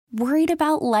Worried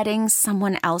about letting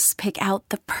someone else pick out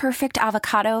the perfect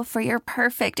avocado for your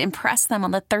perfect impress them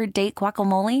on the third date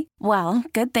guacamole? Well,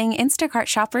 good thing Instacart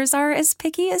shoppers are as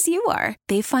picky as you are.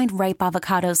 They find ripe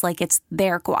avocados like it's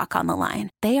their guac on the line.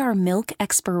 They are milk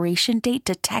expiration date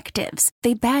detectives.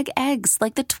 They bag eggs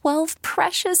like the 12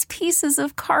 precious pieces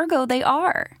of cargo they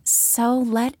are. So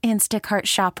let Instacart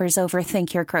shoppers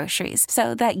overthink your groceries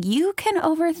so that you can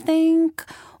overthink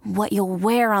what you'll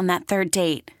wear on that third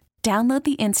date. Download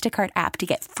the Instacart app to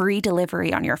get free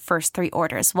delivery on your first 3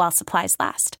 orders while supplies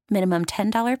last. Minimum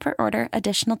 $10 per order.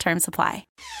 Additional terms apply.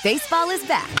 Baseball is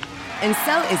back, and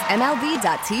so is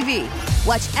MLB.tv.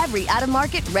 Watch every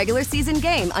out-of-market regular season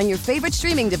game on your favorite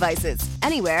streaming devices.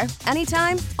 Anywhere,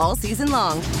 anytime, all season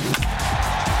long.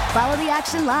 Follow the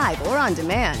action live or on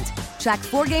demand. Track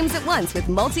 4 games at once with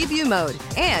multi-view mode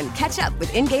and catch up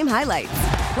with in-game highlights.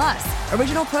 Plus,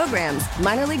 original programs,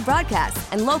 minor league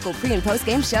broadcasts, and local pre- and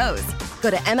post-game shows. Go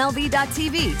to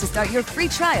MLB.tv to start your free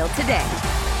trial today.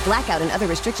 Blackout and other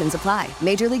restrictions apply.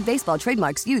 Major League Baseball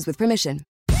trademarks used with permission.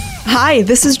 Hi,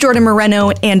 this is Jordan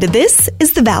Moreno, and this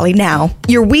is The Valley Now,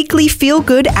 your weekly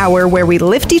feel-good hour where we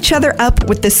lift each other up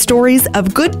with the stories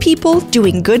of good people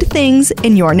doing good things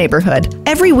in your neighborhood.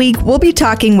 Every week, we'll be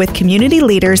talking with community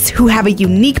leaders who have a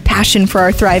unique passion for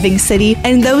our thriving city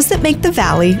and those that make the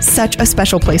Valley such a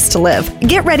special place to live.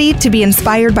 Get ready to be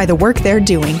inspired by the work they're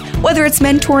doing, whether it's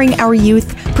mentoring our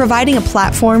youth, providing a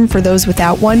platform for those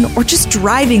without one, or just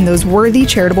driving those worthy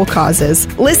charitable causes.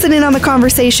 Listen in on the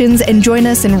conversations and join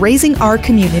us in raising our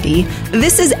community.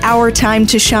 This is our time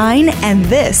to shine, and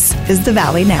this is The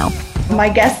Valley Now. My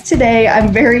guest today,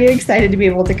 I'm very excited to be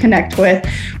able to connect with.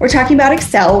 We're talking about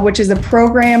ACCEL, which is a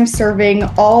program serving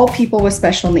all people with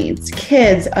special needs,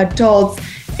 kids, adults,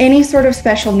 any sort of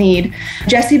special need.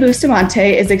 Jessie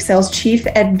Bustamante is ACCEL's Chief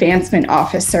Advancement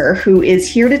Officer, who is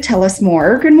here to tell us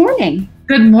more. Good morning.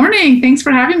 Good morning. Thanks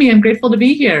for having me. I'm grateful to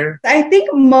be here. I think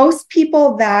most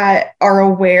people that are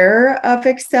aware of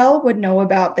ACCEL would know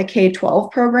about the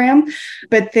K-12 program,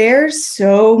 but there's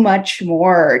so much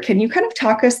more. Can you kind of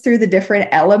talk us through the different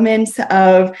elements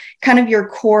of kind of your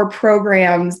core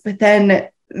programs, but then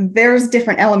there's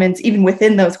different elements even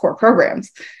within those core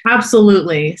programs?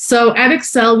 Absolutely. So at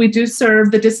ACCEL, we do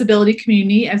serve the disability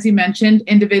community, as you mentioned,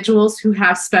 individuals who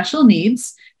have special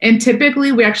needs. And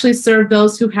typically, we actually serve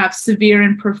those who have severe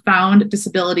and profound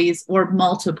disabilities or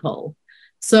multiple.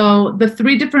 So the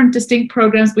 3 different distinct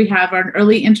programs we have are an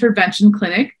early intervention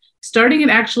clinic, starting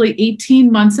at actually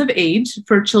 18 months of age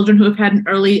for children who have had an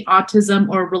early autism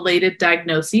or related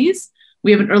diagnoses.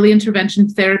 We have an early intervention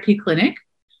therapy clinic.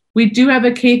 We do have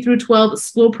a K through 12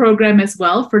 school program as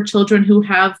well for children who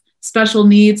have special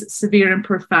needs, severe and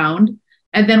profound.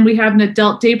 And then we have an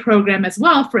adult day program as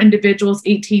well for individuals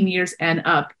 18 years and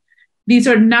up. These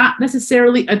are not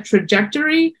necessarily a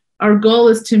trajectory. Our goal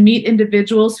is to meet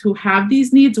individuals who have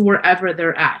these needs wherever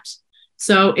they're at.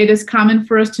 So it is common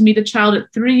for us to meet a child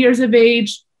at 3 years of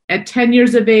age, at 10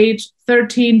 years of age,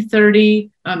 13,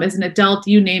 30, as an adult,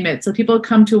 you name it. So people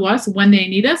come to us when they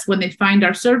need us, when they find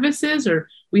our services, or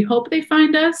we hope they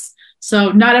find us.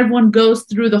 So not everyone goes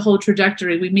through the whole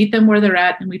trajectory. We meet them where they're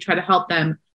at, and we try to help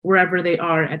them wherever they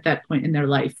are at that point in their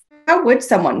life. How would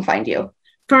someone find you?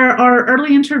 For our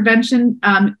early intervention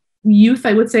youth,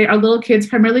 I would say our little kids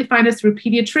primarily find us through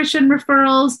pediatrician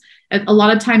referrals. And a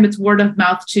lot of time it's word of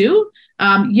mouth too.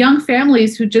 Young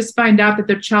families who just find out that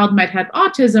their child might have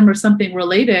autism or something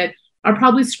related are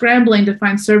probably scrambling to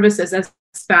find services as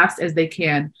fast as they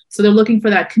can. So they're looking for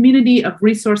that community of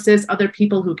resources, other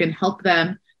people who can help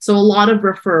them. So a lot of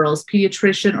referrals,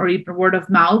 pediatrician or even word of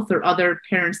mouth or other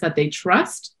parents that they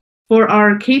trust. For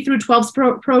our K through 12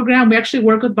 program, we actually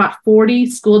work with about 40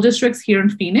 school districts here in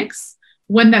Phoenix.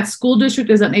 When that school district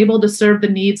is unable to serve the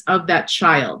needs of that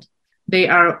child, they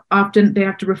have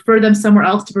to refer them somewhere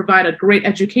else to provide a great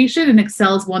education, and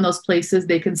ACCEL is one of those places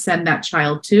they can send that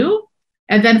child to.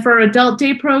 And then for our adult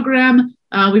day program,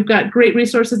 we've got great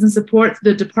resources and support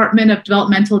through the Department of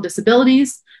Developmental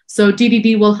Disabilities. So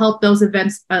DDD will help those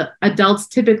adults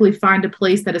typically find a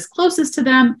place that is closest to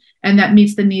them and that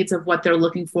meets the needs of what they're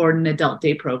looking for in an adult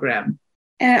day program.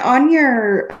 And on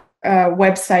your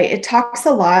website, it talks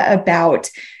a lot about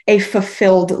a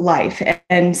fulfilled life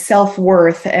and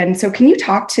self-worth. And so can you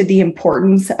talk to the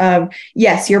importance of,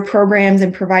 yes, your programs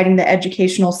and providing the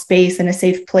educational space and a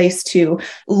safe place to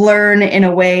learn in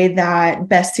a way that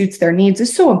best suits their needs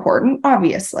is so important,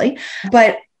 obviously.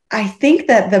 But I think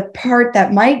that the part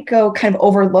that might go kind of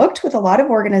overlooked with a lot of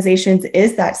organizations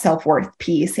is that self-worth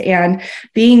piece and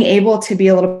being able to be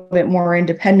a little bit more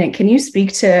independent. Can you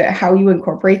speak to how you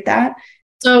incorporate that?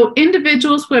 So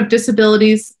individuals who have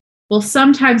disabilities will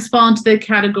sometimes fall into the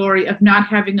category of not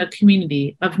having a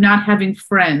community, of not having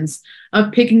friends,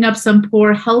 of picking up some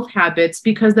poor health habits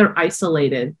because they're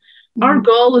isolated. Our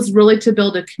goal is really to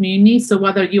build a community. So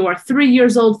whether you are 3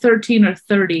 years old, 13, or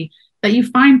 30, that you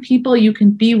find people you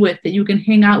can be with, that you can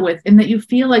hang out with, and that you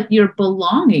feel like you're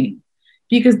belonging,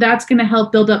 because that's going to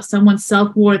help build up someone's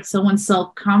self-worth, someone's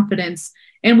self-confidence.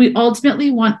 And we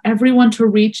ultimately want everyone to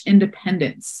reach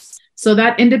independence. So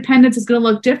that independence is going to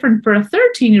look different for a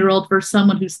 13-year-old versus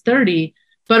someone who's 30.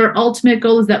 But our ultimate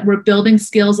goal is that we're building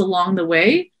skills along the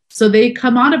way. So they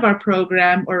come out of our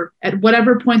program, or at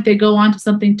whatever point they go on to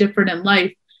something different in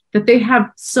life, that they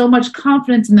have so much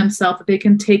confidence in themselves that they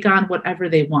can take on whatever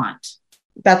they want.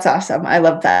 That's awesome. I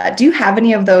love that. Do you have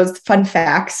any of those fun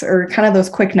facts or kind of those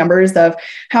quick numbers of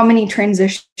how many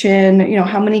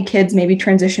how many kids maybe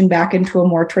transition back into a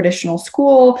more traditional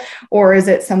school? Or is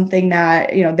it something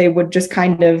that, they would just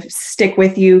kind of stick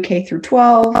with you K through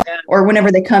 12 or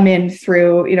whenever they come in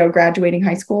through, graduating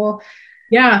high school?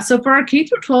 Yeah. So for our K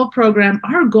through 12 program,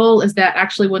 our goal is that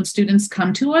actually when students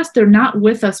come to us, they're not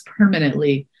with us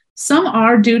permanently. Some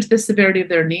are due to the severity of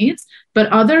their needs, but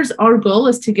others, our goal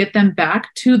is to get them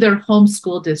back to their home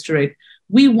school district.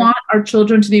 We want our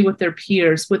children to be with their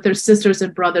peers, with their sisters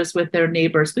and brothers, with their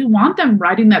neighbors. We want them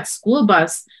riding that school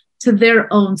bus to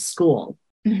their own school.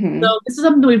 Mm-hmm. So this is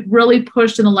something that we've really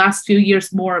pushed in the last few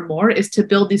years more and more, is to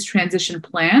build these transition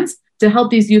plans to help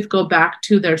these youth go back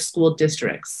to their school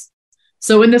districts.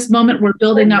 So in this moment, we're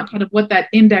building out kind of what that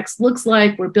index looks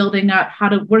like. We're building out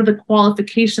what are the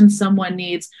qualifications someone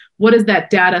needs? What is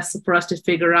that data for us to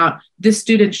figure out this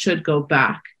student should go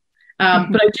back?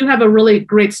 But I do have a really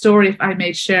great story, if I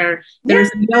may share. There's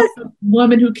a young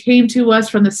woman who came to us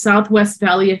from the Southwest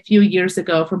Valley a few years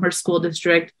ago from her school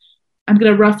district. I'm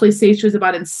going to roughly say she was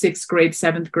about in 6th grade,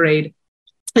 7th grade.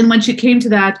 And when she came to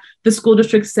that, the school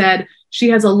district said she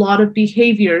has a lot of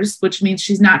behaviors, which means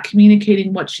she's not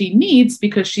communicating what she needs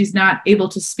because she's not able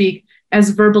to speak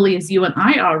as verbally as you and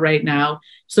I are right now.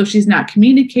 So she's not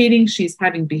communicating. She's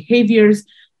having behaviors.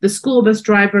 The school bus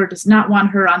driver does not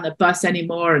want her on the bus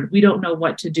anymore, and we don't know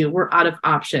what to do. We're out of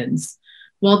options.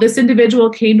 Well, this individual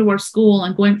came to our school,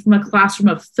 and going from a classroom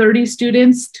of 30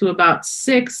 students to about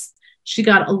 6, she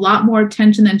got a lot more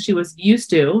attention than she was used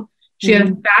to. She had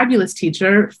a fabulous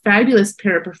teacher, fabulous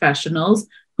paraprofessionals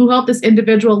who helped this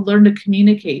individual learn to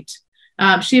communicate.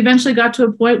 She eventually got to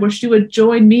a point where she would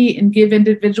join me and give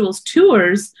individuals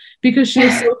tours because she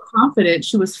was so confident.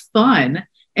 She was fun,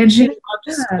 and she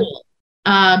loved school.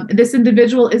 This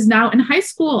individual is now in high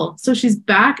school. So she's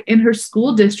back in her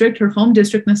school district, her home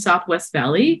district in the Southwest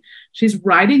Valley. She's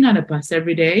riding on a bus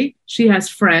every day. She has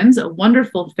friends, a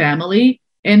wonderful family,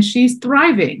 and she's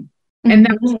thriving. And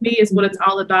that to me is what it's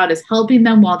all about, is helping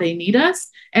them while they need us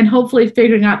and hopefully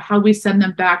figuring out how we send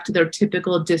them back to their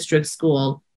typical district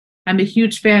school. I'm a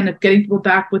huge fan of getting people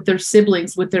back with their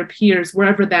siblings, with their peers,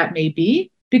 wherever that may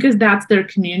be, because that's their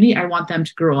community I want them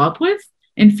to grow up with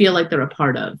and feel like they're a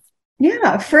part of.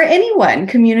 Yeah, for anyone,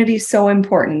 community is so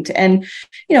important. And,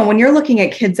 when you're looking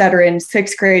at kids that are in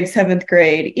 6th grade, 7th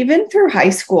grade, even through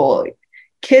high school,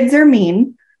 kids are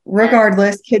mean.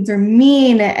 Regardless, kids are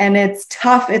mean, and it's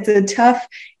tough. It's a tough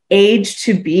age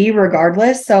to be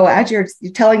regardless. So as you're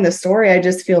telling the story, I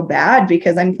just feel bad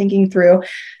because I'm thinking through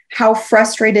how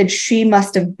frustrated she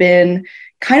must have been,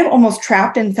 kind of almost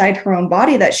trapped inside her own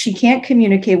body, that she can't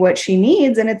communicate what she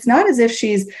needs. And it's not as if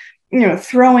she's,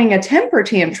 throwing a temper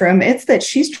tantrum. It's that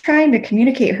she's trying to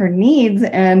communicate her needs.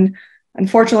 And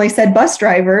unfortunately, said bus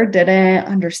driver didn't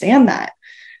understand that.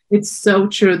 It's so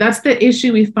true. That's the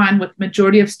issue we find with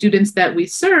majority of students that we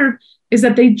serve, is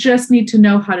that they just need to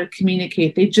know how to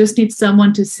communicate. They just need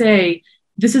someone to say,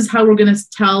 this is how we're going to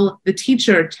tell the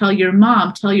teacher, tell your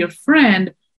mom, tell your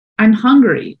friend, I'm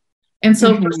hungry. And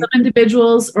so for some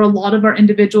individuals, or a lot of our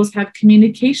individuals, have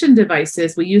communication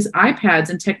devices. We use iPads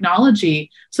and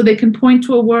technology so they can point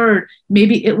to a word.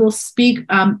 Maybe it will speak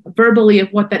verbally of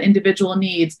what that individual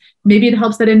needs. Maybe it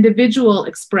helps that individual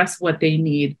express what they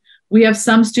need. We have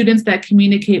some students that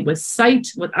communicate with sight,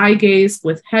 with eye gaze,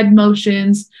 with head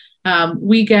motions. Our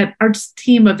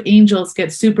team of angels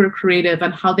get super creative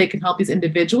on how they can help these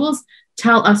individuals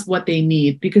tell us what they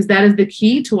need, because that is the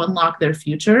key to unlock their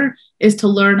future, is to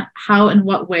learn how and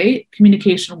what way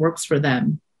communication works for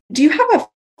them. Do you have a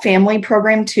family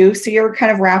program too? So you're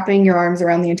kind of wrapping your arms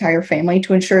around the entire family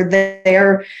to ensure that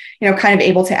they're, kind of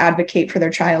able to advocate for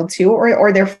their child too,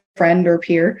 or their friend or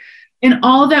peer? In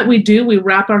all that we do, we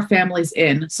wrap our families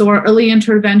in. So our early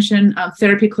intervention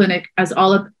therapy clinic, as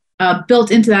all of built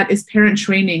into that, is parent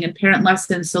training and parent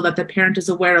lessons, so that the parent is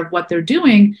aware of what they're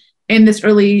doing in this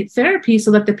early therapy,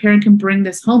 so that the parent can bring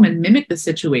this home and mimic the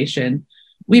situation.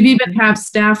 We've even had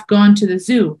staff gone to the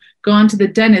zoo, gone to the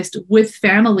dentist with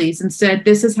families and said,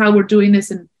 this is how we're doing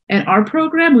this in our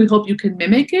program. We hope you can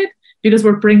mimic it because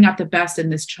we're bringing out the best in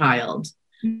this child.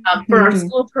 For our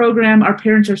school program, our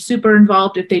parents are super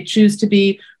involved. If they choose to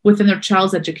be within their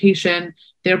child's education,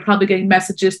 they're probably getting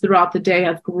messages throughout the day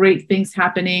of great things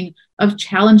happening, of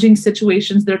challenging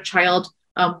situations their child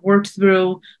worked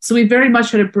through. So we very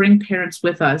much try to bring parents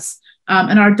with us.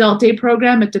 In our adult day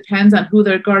program, it depends on who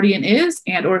their guardian is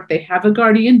and or if they have a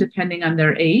guardian, depending on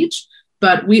their age.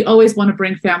 But we always want to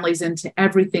bring families into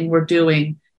everything we're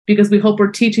doing because we hope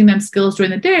we're teaching them skills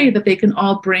during the day that they can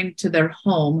all bring to their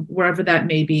home, wherever that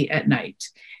may be at night.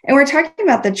 And we're talking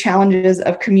about the challenges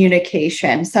of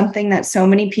communication, something that so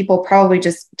many people probably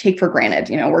just take for granted.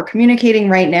 You know, we're communicating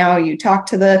right now. You talk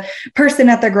to the person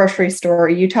at the grocery store,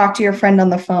 you talk to your friend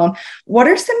on the phone. What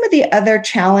are some of the other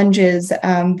challenges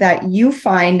that you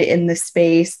find in the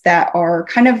space that are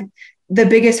kind of the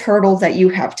biggest hurdles that you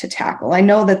have to tackle? I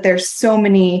know that there's so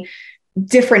many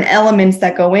different elements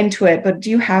that go into it, but do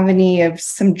you have any of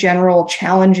some general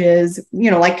challenges,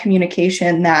 you know, like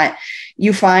communication that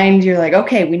you find you're like,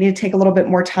 okay, we need to take a little bit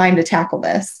more time to tackle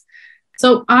this?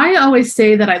 So I always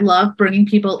say that I love bringing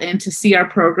people in to see our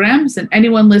programs, and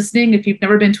anyone listening, if you've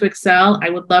never been to ACCEL, I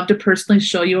would love to personally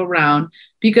show you around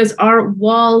because our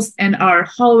walls and our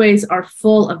hallways are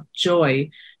full of joy.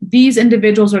 These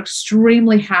individuals are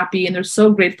extremely happy and they're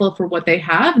so grateful for what they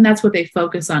have, and that's what they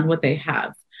focus on, what they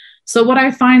have. So what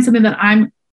I find, something that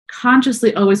I'm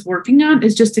consciously always working on,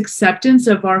 is just acceptance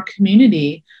of our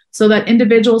community so that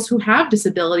individuals who have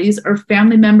disabilities or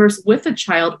family members with a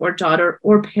child or daughter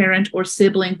or parent or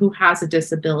sibling who has a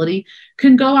disability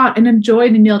can go out and enjoy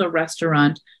a meal at a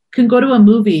restaurant, can go to a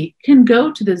movie, can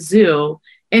go to the zoo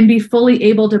and be fully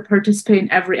able to participate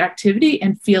in every activity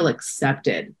and feel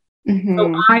accepted.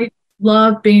 So I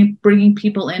love bringing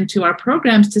people into our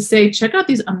programs to say, check out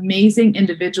these amazing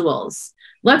individuals.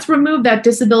 Let's remove that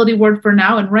disability word for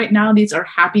now. And right now, these are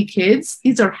happy kids.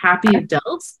 These are happy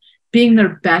adults being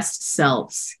their best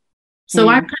selves. So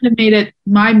I've kind of made it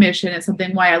my mission, and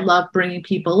something why I love bringing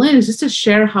people in, is just to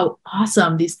share how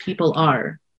awesome these people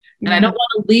are. And I don't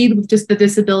want to lead with just the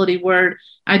disability word.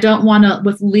 I don't want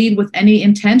to lead with any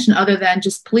intention other than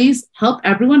just please help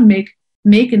everyone make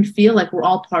and feel like we're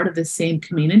all part of the same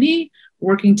community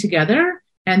working together.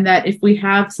 And that if we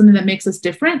have something that makes us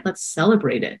different, let's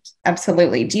celebrate it.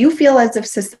 Absolutely. Do you feel as if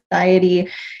society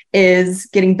is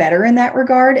getting better in that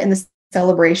regard, in the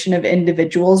celebration of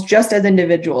individuals, just as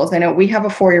individuals? I know we have a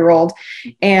 4-year-old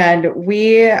and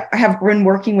we have been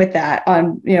working with that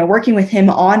on, working with him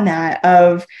on that,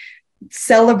 of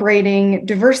celebrating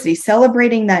diversity,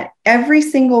 celebrating that every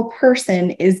single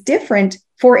person is different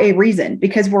for a reason,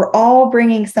 because we're all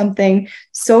bringing something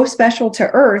so special to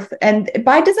earth. And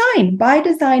by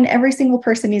design, every single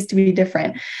person needs to be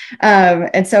different.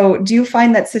 And so do you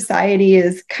find that society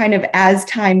is kind of, as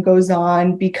time goes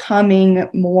on, becoming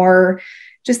more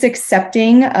just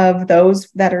accepting of those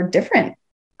that are different?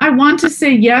 I want to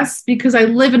say yes, because I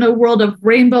live in a world of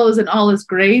rainbows and all is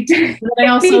great. But I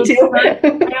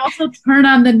also turn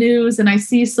on the news and I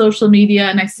see social media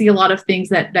and I see a lot of things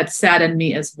that sadden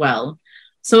me as well.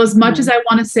 So as much as I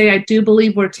want to say I do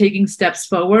believe we're taking steps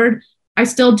forward, I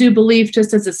still do believe,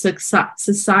 just as a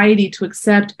society, to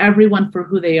accept everyone for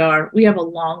who they are, we have a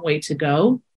long way to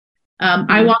go.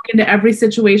 I walk into every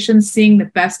situation seeing the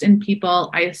best in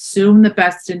people. I assume the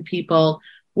best in people.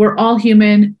 We're all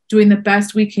human, doing the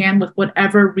best we can with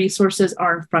whatever resources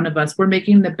are in front of us. We're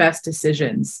making the best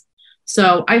decisions.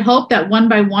 So I hope that one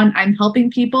by one, I'm helping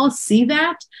people see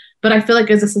that. But I feel like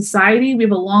as a society, we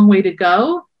have a long way to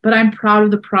go. But I'm proud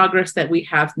of the progress that we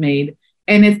have made.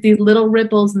 And it's these little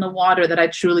ripples in the water that I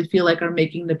truly feel like are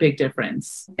making the big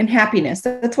difference. And happiness.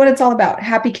 That's what it's all about.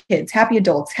 Happy kids, happy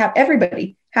adults,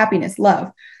 everybody, happiness,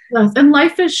 love. Yes. And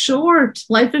life is short.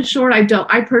 Life is short.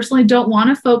 I personally don't want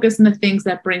to focus on the things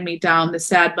that bring me down, the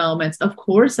sad moments. Of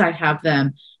course I have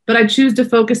them, but I choose to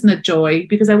focus on the joy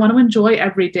because I want to enjoy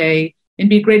every day and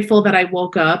be grateful that I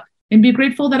woke up. And be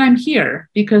grateful that I'm here,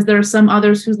 because there are some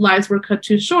others whose lives were cut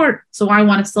too short. So I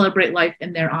want to celebrate life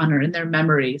in their honor, in their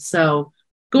memory. So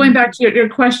going back to your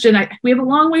question, we have a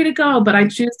long way to go, but I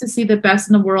choose to see the best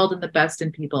in the world and the best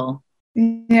in people.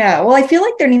 Yeah, well, I feel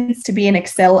like there needs to be an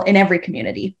ACCEL in every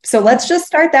community. So let's just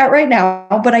start that right now.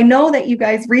 But I know that you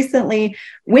guys recently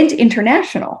went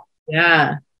international.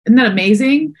 Yeah. Isn't that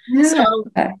amazing? Yeah.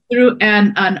 So through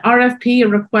an RFP, a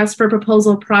request for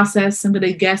proposal process, I'm going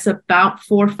to guess about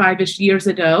 4 or 5-ish years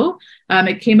ago,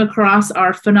 it came across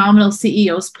our phenomenal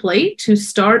CEO's plate to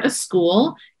start a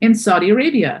school in Saudi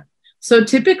Arabia. So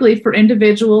typically for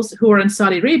individuals who are in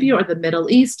Saudi Arabia or the Middle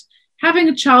East, having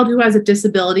a child who has a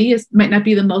disability might not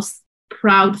be the most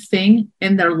proud thing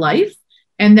in their life.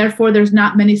 And therefore, there's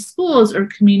not many schools or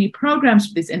community programs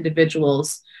for these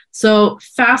individuals. So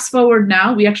fast forward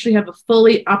now, we actually have a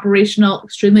fully operational,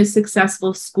 extremely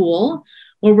successful school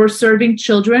where we're serving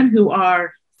children who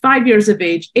are 5 years of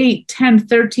age, 8, 10,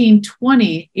 13,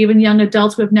 20, even young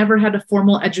adults who have never had a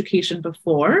formal education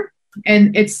before.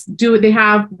 And they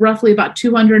have roughly about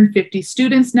 250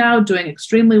 students now doing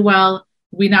extremely well.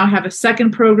 We now have a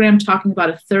second program talking about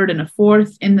a third and a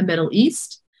fourth in the Middle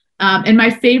East. And my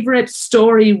favorite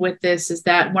story with this is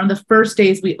that one of the first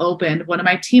days we opened, one of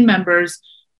my team members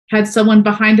had someone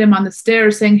behind him on the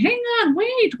stairs saying, hang on,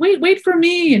 wait for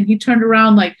me. And he turned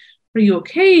around like, are you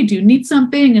okay? Do you need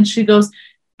something? And she goes,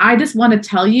 I just want to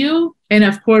tell you. And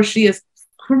of course, she is,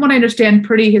 from what I understand,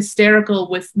 pretty hysterical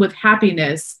with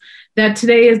happiness, that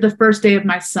today is the first day of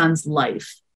my son's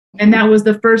life. And that was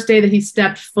the first day that he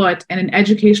stepped foot in an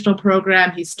educational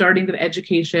program. He's starting the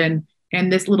education,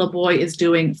 and this little boy is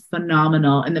doing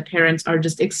phenomenal. And the parents are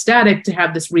just ecstatic to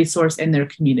have this resource in their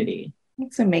community.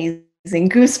 That's amazing.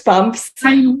 Goosebumps.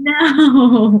 I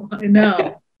know.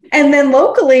 And then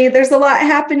locally, there's a lot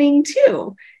happening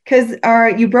too, because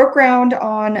you broke ground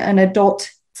on an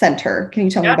adult center. Can you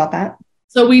tell me about that?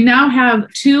 So we now have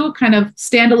two kind of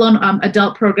standalone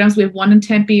adult programs. We have one in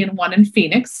Tempe and one in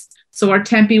Phoenix. So our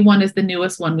Tempe one is the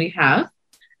newest one we have.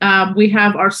 We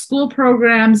have our school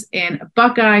programs in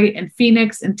Buckeye and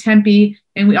Phoenix and Tempe.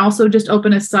 And we also just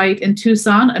opened a site in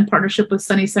Tucson in partnership with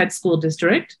Sunnyside School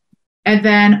District. And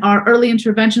then our early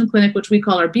intervention clinic, which we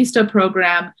call our BISTA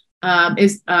program,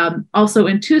 is also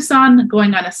in Tucson,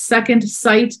 going on a second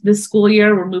site this school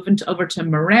year. We're moving over to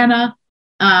Marana.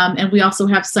 And we also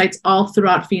have sites all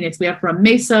throughout Phoenix. We have from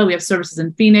Mesa, we have services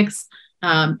in Phoenix,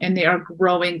 and they are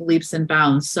growing leaps and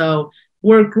bounds. So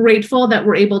we're grateful that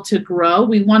we're able to grow.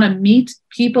 We want to meet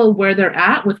people where they're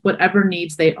at with whatever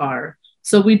needs they are.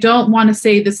 So we don't want to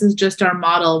say this is just our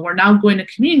model. We're now going to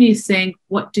communities saying,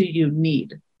 what do you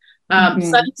need?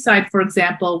 Sunnyside, for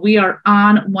example, we are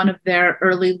on one of their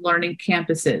early learning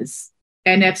campuses.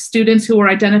 And if students who are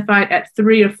identified at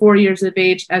 3 or 4 years of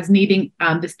age as needing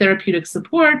this therapeutic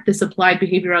support, this applied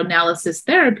behavioral analysis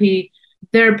therapy,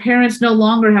 their parents no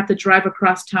longer have to drive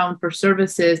across town for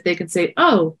services. They can say,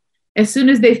 oh, as soon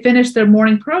as they finish their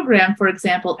morning program, for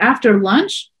example, after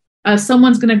lunch,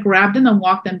 someone's going to grab them and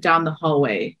walk them down the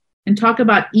hallway. And talk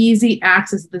about easy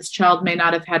access this child may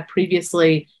not have had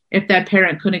previously if that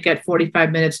parent couldn't get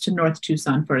 45 minutes to North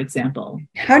Tucson, for example.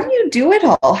 How do you do it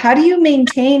all? How do you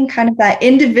maintain kind of that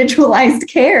individualized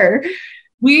care?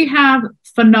 We have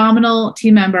phenomenal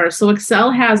team members. So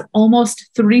ACCEL has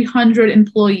almost 300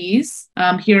 employees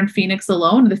here in Phoenix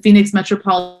alone, the Phoenix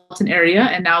metropolitan area,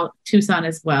 and now Tucson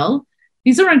as well.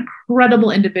 These are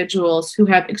incredible individuals who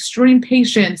have extreme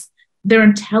patience. They're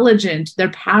intelligent,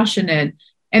 they're passionate,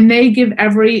 and they give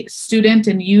every student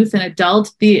and youth and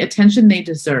adult the attention they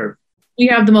deserve. We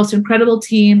have the most incredible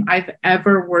team I've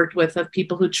ever worked with of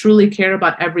people who truly care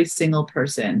about every single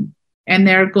person. And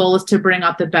their goal is to bring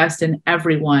out the best in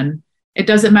everyone. It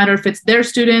doesn't matter if it's their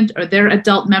student or their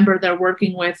adult member they're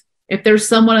working with. If there's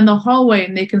someone in the hallway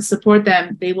and they can support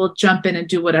them, they will jump in and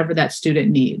do whatever that student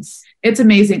needs. It's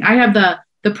amazing. I have the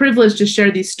privilege to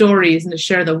share these stories and to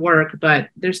share the work, but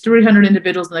there's 300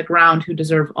 individuals on the ground who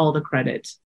deserve all the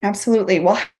credit. Absolutely.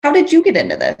 Well, how did you get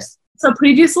into this? So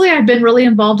previously, I've been really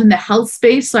involved in the health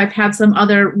space. So I've had some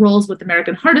other roles with the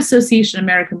American Heart Association,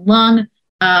 American Lung,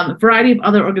 a variety of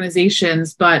other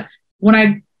organizations. But when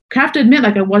I have to admit,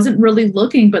 I wasn't really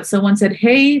looking, but someone said,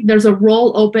 hey, there's a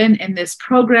role open in this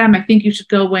program. I think you should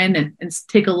go in and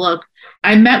take a look.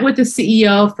 I met with the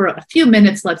CEO for a few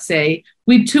minutes, let's say.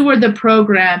 We toured the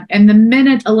program. And the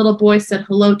minute a little boy said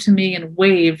hello to me and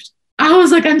waved, I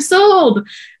was like, I'm sold.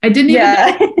 I didn't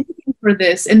even for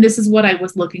this. And this is what I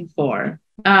was looking for.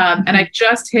 And I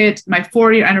just hit my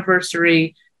 4-year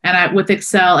anniversary with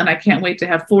ACCEL, and I can't wait to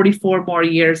have 44 more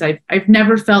years. I've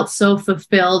never felt so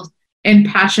fulfilled and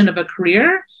passionate of a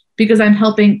career because I'm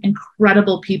helping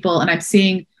incredible people, and I'm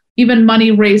seeing even money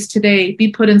raised today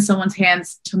be put in someone's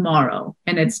hands tomorrow.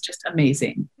 And it's just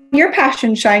amazing. Your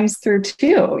passion shines through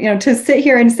too, to sit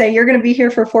here and say you're going to be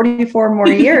here for 44 more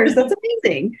years. That's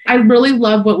amazing. I really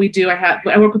love what we do.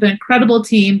 I work with an incredible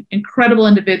team, incredible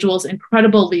individuals,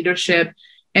 incredible leadership.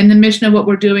 And the mission of what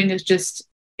we're doing is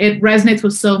it resonates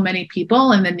with so many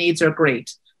people, and the needs are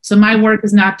great. So my work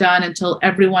is not done until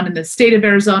everyone in the state of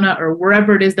Arizona or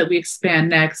wherever it is that we expand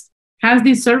next has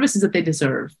these services that they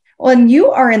deserve. Well, and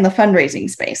you are in the fundraising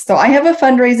space. So I have a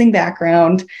fundraising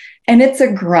background. And it's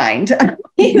a grind.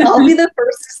 I'll be the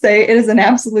first to say it is an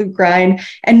absolute grind.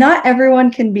 And not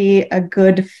everyone can be a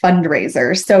good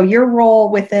fundraiser. So your role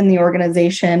within the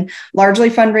organization, largely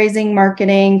fundraising,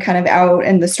 marketing, kind of out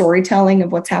and the storytelling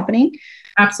of what's happening.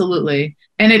 Absolutely.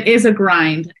 And it is a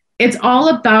grind. It's all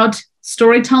about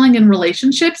storytelling and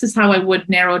relationships is how I would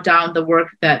narrow down the work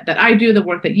that I do, the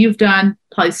work that you've done,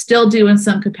 probably still do in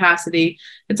some capacity.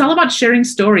 It's all about sharing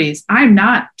stories. I'm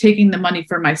not taking the money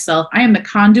for myself. I am the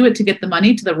conduit to get the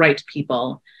money to the right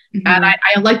people. Mm-hmm. And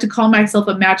I like to call myself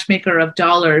a matchmaker of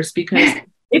dollars, because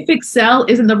if ACCEL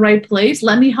isn't the right place,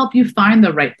 let me help you find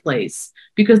the right place,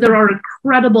 because there are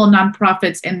incredible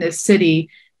nonprofits in this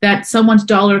city that someone's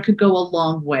dollar could go a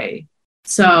long way.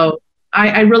 So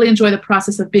I really enjoy the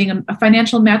process of being a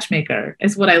financial matchmaker,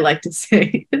 is what I like to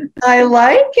say. I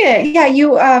like it. Yeah,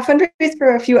 you fundraise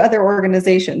for a few other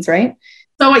organizations, right?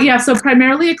 So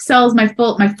primarily ACCEL is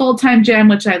my full-time jam,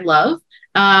 which I love.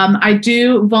 I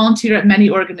do volunteer at many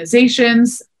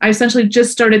organizations. I essentially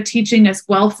just started teaching as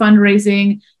well,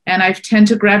 fundraising, and I tend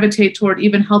to gravitate toward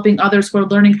even helping others who are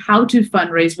learning how to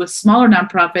fundraise with smaller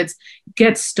nonprofits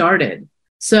get started.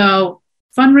 So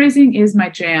fundraising is my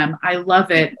jam. I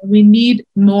love it. We need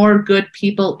more good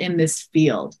people in this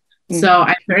field. Mm-hmm. So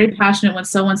I'm very passionate when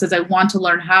someone says, I want to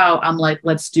learn how. I'm like,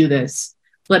 let's do this.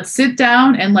 Let's sit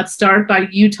down and let's start by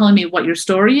you telling me what your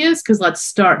story is, because let's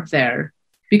start there,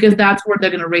 because that's where they're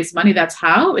going to raise money. That's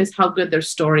how good their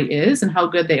story is and how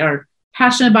good they are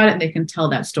passionate about it and they can tell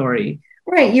that story.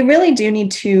 Right. You really do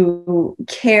need to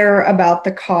care about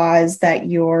the cause that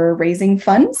you're raising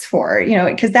funds for,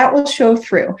 because that will show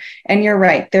through. And you're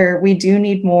right there. We do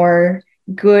need more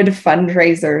good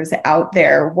fundraisers out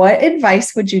there. What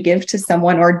advice would you give to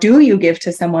someone, or do you give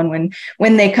to someone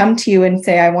when they come to you and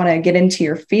say, I want to get into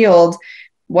your field?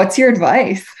 What's your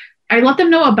advice? I let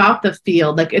them know about the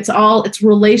field. Like it's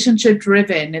relationship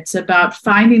driven. It's about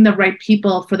finding the right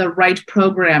people for the right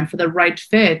program, for the right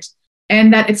fit.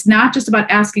 And that it's not just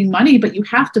about asking money, but you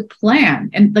have to plan.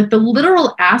 And like the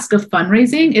literal ask of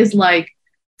fundraising is like,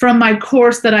 from my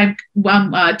course that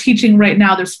I'm teaching right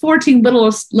now, there's 14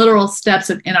 literal steps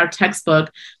in our textbook.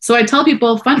 So I tell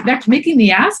people, making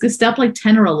the ask is step like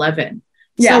 10 or 11.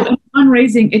 Yeah. So in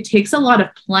fundraising, it takes a lot of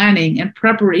planning and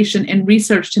preparation and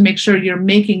research to make sure you're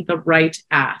making the right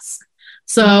ask.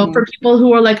 So for people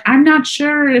who are like, I'm not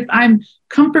sure if I'm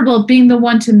comfortable being the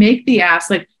one to make the ask,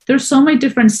 like there's so many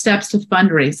different steps to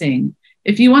fundraising.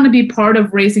 If you want to be part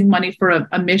of raising money for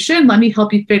a mission, let me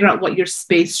help you figure out what your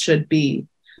space should be.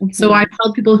 Mm-hmm. So I've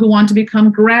helped people who want to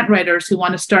become grant writers, who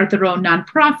want to start their own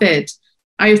nonprofit.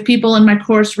 I have people in my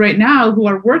course right now who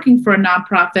are working for a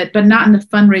nonprofit, but not in the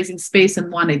fundraising space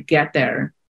and want to get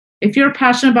there. If you're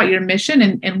passionate about your mission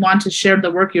and want to share the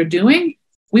work you're doing,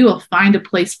 we will find a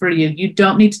place for you. You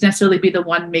don't need to necessarily be the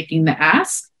one making the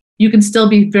ask. You can still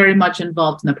be very much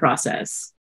involved in the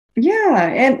process. Yeah.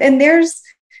 And there's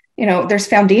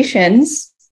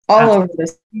foundations all over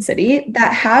the city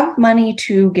that have money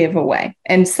to give away.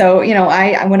 And so,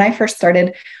 when I first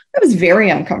started, I was very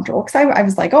uncomfortable because I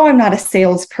was like, oh, I'm not a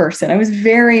salesperson. I was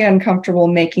very uncomfortable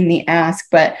making the ask.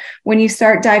 But when you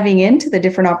start diving into the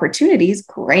different opportunities,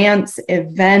 grants,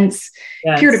 events,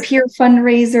 peer-to-peer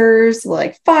fundraisers,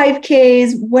 like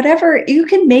 5Ks, whatever, you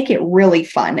can make it really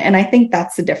fun. And I think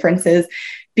that's the difference, is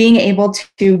being able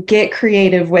to get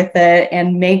creative with it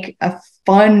and make a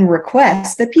fun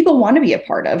request that people want to be a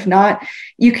part of.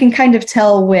 You can kind of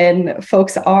tell when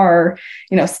folks are,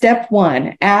 step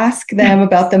one, ask them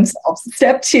about themselves.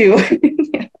 Step two.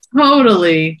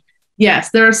 Totally.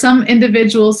 Yes. There are some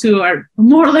individuals who are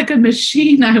more like a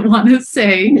machine, I want to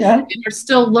say, and are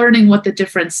still learning what the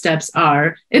different steps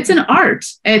are. It's an art.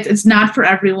 It's not for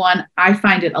everyone. I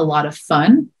find it a lot of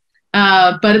fun.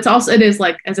 But it is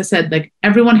like, as I said, like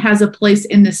everyone has a place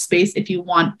in this space if you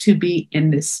want to be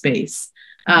in this space.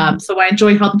 So I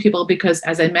enjoy helping people because,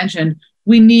 as I mentioned,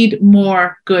 we need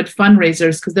more good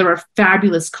fundraisers because there are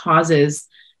fabulous causes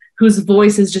whose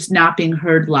voice is just not being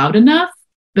heard loud enough,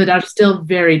 but are still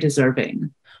very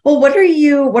deserving. Well, what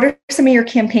are some of your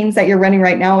campaigns that you're running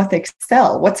right now with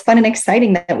ACCEL? What's fun and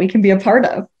exciting that we can be a part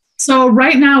of? So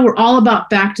right now we're all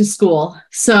about back to school.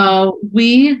 So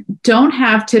we don't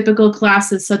have typical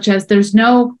classes such as there's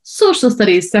no social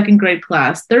studies second grade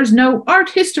class. There's no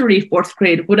art history fourth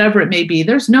grade, whatever it may be.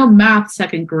 There's no math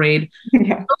second grade.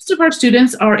 Yeah. Most of our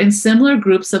students are in similar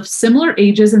groups of similar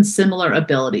ages and similar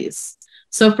abilities.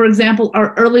 So for example,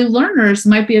 our early learners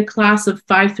might be a class of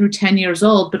 5 through 10 years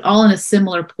old, but all in a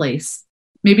similar place.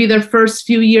 Maybe their first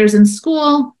few years in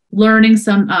school, learning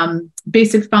some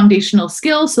basic foundational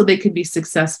skills so they could be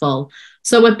successful.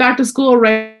 So with back to school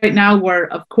right now, we're,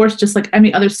 of course, just like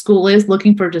any other school is,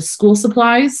 looking for just school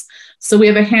supplies. So we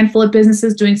have a handful of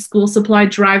businesses doing school supply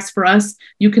drives for us.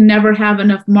 You can never have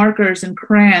enough markers and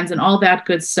crayons and all that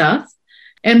good stuff.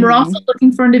 And we're also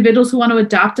looking for individuals who want to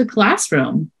adopt a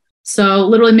classroom. So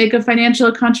literally make a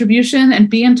financial contribution and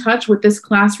be in touch with this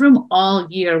classroom all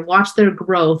year. Watch their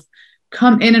growth.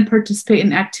 Come in and participate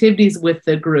in activities with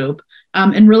the group.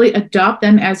 And really adopt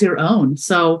them as your own.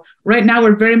 So right now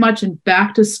we're very much in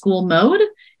back to school mode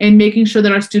and making sure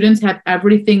that our students have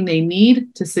everything they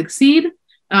need to succeed.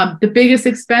 The biggest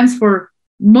expense for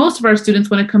most of our students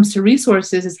when it comes to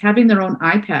resources is having their own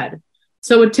iPad.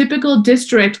 So a typical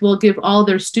district will give all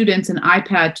their students an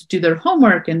iPad to do their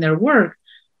homework and their work.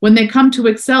 When they come to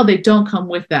ACCEL, they don't come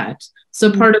with that.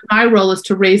 So part of my role is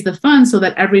to raise the funds so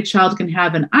that every child can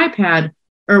have an iPad,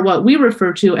 or what we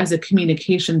refer to as a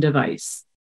communication device.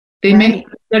 They're going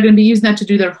to be using that to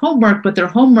do their homework, but their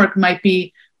homework might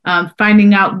be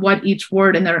finding out what each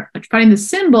word, and they're finding the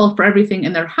symbol for everything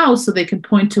in their house so they can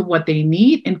point to what they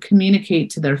need and communicate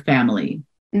to their family.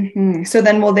 So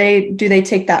then do they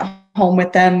take that home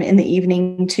with them in the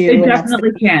evening too? They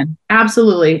definitely can.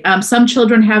 Absolutely. Some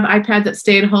children have iPads that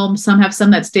stay at home. Some have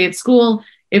some that stay at school.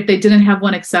 If they didn't have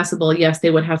one accessible, yes, they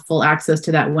would have full access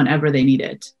to that whenever they need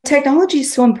it. Technology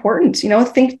is so important.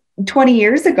 Think 20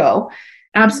 years ago.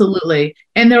 Absolutely.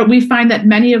 And we find that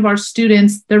many of our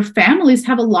students, their families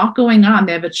have a lot going on.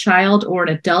 They have a child or an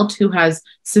adult who has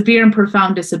severe and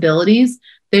profound disabilities.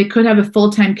 They could have a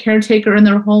full-time caretaker in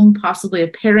their home, possibly a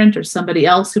parent or somebody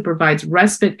else who provides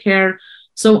respite care.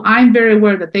 So I'm very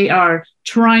aware that they are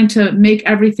trying to make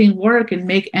everything work and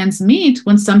make ends meet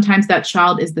when sometimes that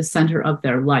child is the center of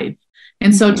their life.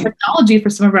 And so technology for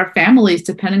some of our families,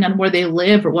 depending on where they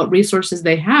live or what resources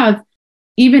they have,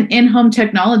 even in-home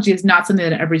technology is not something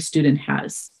that every student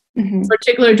has.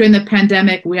 Particularly during the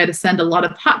pandemic, we had to send a lot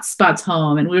of hotspots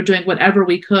home, and we were doing whatever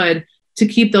we could to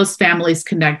keep those families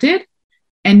connected.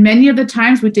 And many of the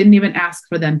times we didn't even ask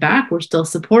for them back. We're still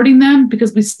supporting them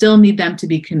because we still need them to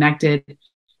be connected.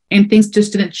 And things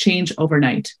just didn't change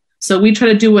overnight. So we try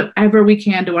to do whatever we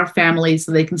can to our families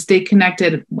so they can stay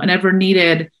connected whenever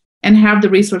needed and have the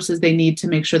resources they need to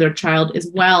make sure their child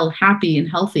is well, happy, and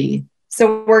healthy.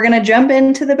 So we're going to jump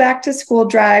into the back to school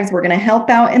drives. We're going to help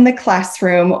out in the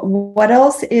classroom. What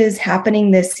else is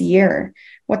happening this year?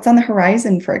 What's on the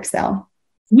horizon for ACCEL?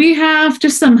 We have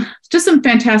just some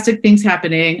fantastic things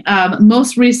happening.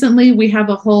 Most recently, we have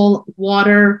a whole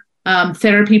water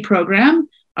therapy program.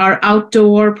 Our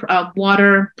outdoor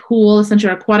water pool,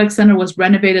 essentially our aquatic center, was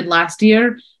renovated last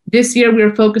year. This year, we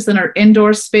are focused on our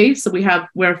indoor space. So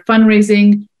we're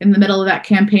fundraising in the middle of that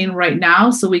campaign right now,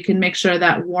 so we can make sure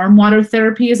that warm water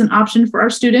therapy is an option for our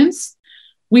students.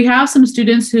 We have some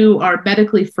students who are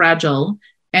medically fragile.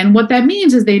 And what that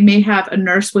means is they may have a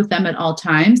nurse with them at all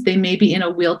times. They may be in a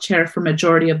wheelchair for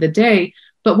majority of the day.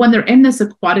 But when they're in this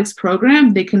aquatics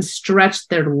program, they can stretch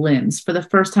their limbs for the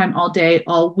first time all day,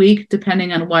 all week,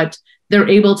 depending on what they're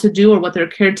able to do or what their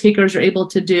caretakers are able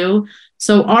to do.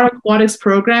 So our aquatics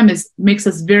program makes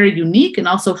us very unique and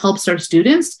also helps our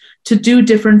students to do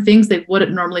different things they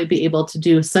wouldn't normally be able to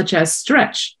do, such as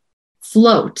stretch,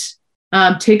 float,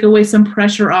 take away some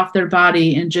pressure off their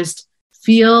body, and just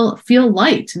feel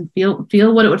light and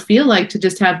feel what it would feel like to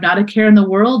just have not a care in the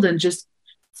world and just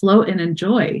float and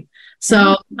enjoy.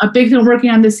 So a big thing we're working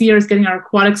on this year is getting our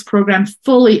aquatics program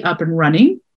fully up and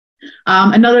running.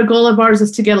 Another goal of ours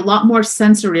is to get a lot more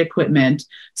sensory equipment.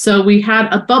 So we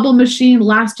had a bubble machine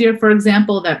last year, for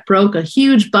example, that broke a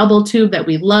huge bubble tube that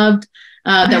we loved.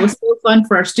 That was so fun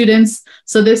for our students.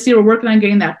 So this year we're working on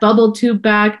getting that bubble tube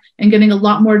back and getting a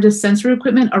lot more just sensory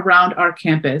equipment around our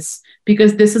campus,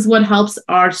 because this is what helps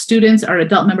our students, our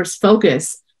adult members,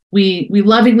 focus. We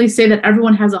lovingly say that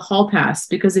everyone has a hall pass,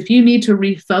 because if you need to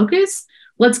refocus,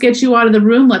 let's get you out of the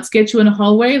room, let's get you in a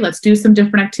hallway, let's do some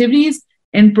different activities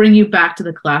and bring you back to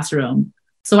the classroom.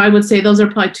 So I would say those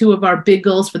are probably two of our big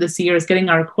goals for this year, is getting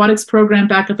our aquatics program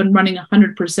back up and running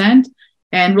 100%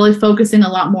 and really focusing a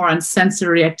lot more on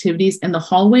sensory activities in the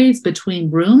hallways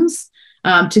between rooms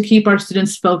to keep our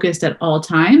students focused at all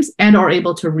times and are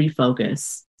able to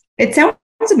refocus. It sounds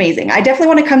amazing. I definitely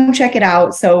want to come check it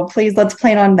out. So please, let's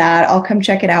plan on that. I'll come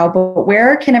check it out. But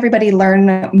where can everybody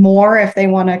learn more if they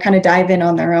want to kind of dive in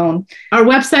on their own? Our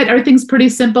website, everything's pretty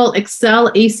simple,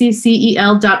 ACCEL.org.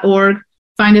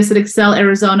 Find us at ACCEL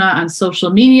Arizona on social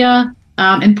media.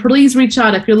 And please reach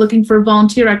out if you're looking for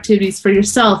volunteer activities for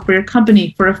yourself, for your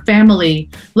company, for a family,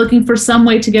 looking for some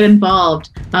way to get involved,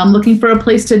 looking for a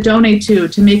place to donate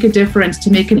to make a difference,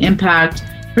 to make an impact,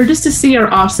 or just to see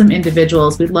our awesome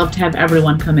individuals. We'd love to have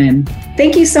everyone come in.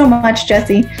 Thank you so much,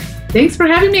 Jessie. Thanks for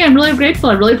having me. I'm really grateful.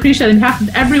 I really appreciate it. On behalf of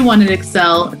everyone at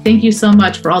ACCEL, thank you so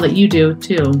much for all that you do,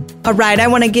 too. All right, I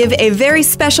want to give a very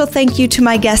special thank you to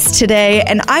my guest today,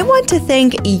 and I want to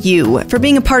thank you for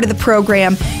being a part of the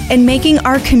program and making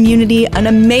our community an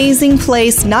amazing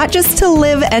place, not just to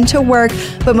live and to work,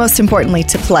 but most importantly,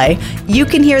 to play. You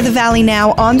can hear the Valley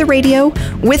Now on the radio,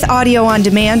 with audio on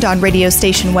demand on radio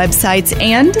station websites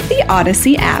and the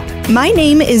Odyssey app. My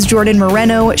name is Jordan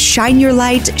Moreno. Shine your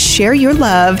light, share your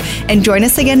love, and join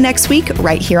us again next week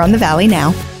right here on the Valley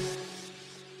Now.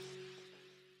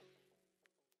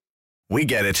 We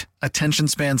get it. Attention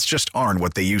spans just aren't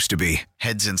what they used to be.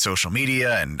 Heads in social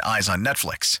media and eyes on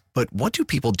Netflix. But what do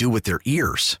people do with their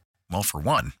ears? Well, for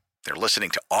one, they're listening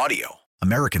to audio.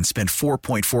 Americans spend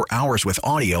 4.4 hours with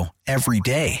audio every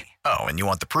day. Oh, and you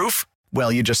want the proof?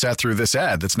 Well, you just sat through this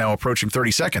ad that's now approaching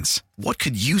 30 seconds. What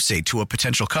could you say to a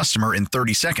potential customer in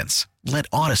 30 seconds? Let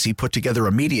Odyssey put together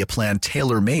a media plan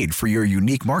tailor-made for your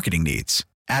unique marketing needs.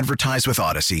 Advertise with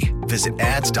Odyssey. Visit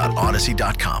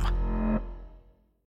ads.odyssey.com.